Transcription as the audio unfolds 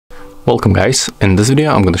Welcome guys, in this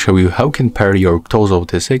video I'm going to show you how you can pair your Tozo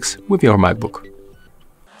T6 with your Macbook.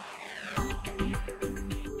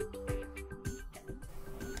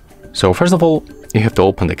 So first of all, you have to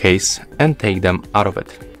open the case and take them out of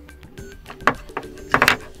it.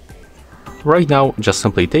 Right now, just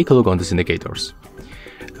simply take a look on these indicators.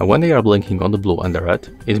 And when they are blinking on the blue and the red,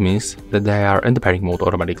 it means that they are in the pairing mode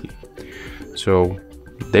automatically. So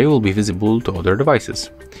they will be visible to other devices.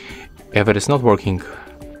 If it is not working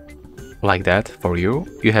like that for you,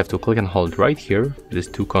 you have to click and hold right here, these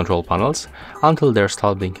two control panels, until they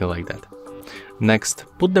start blinking like that. Next,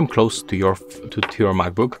 put them close to your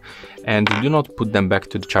MacBook and do not put them back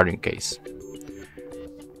to the charging case.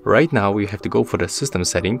 Right now you have to go for the system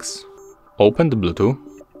settings, open the Bluetooth,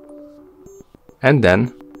 and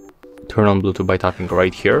then turn on Bluetooth by tapping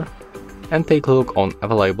right here and take a look on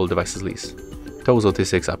available devices list. Tozo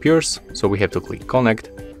T6 appears, so we have to click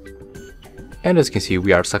connect. And as you can see,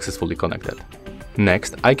 we are successfully connected.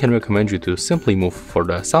 Next, I can recommend you to simply move for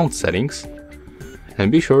the sound settings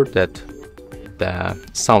and be sure that the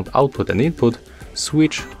sound output and input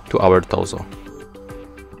switch to our Tozo.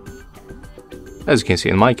 As you can see,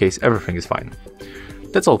 in my case, everything is fine.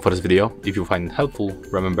 That's all for this video. If you find it helpful,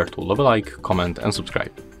 remember to leave a like, comment and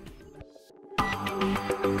subscribe.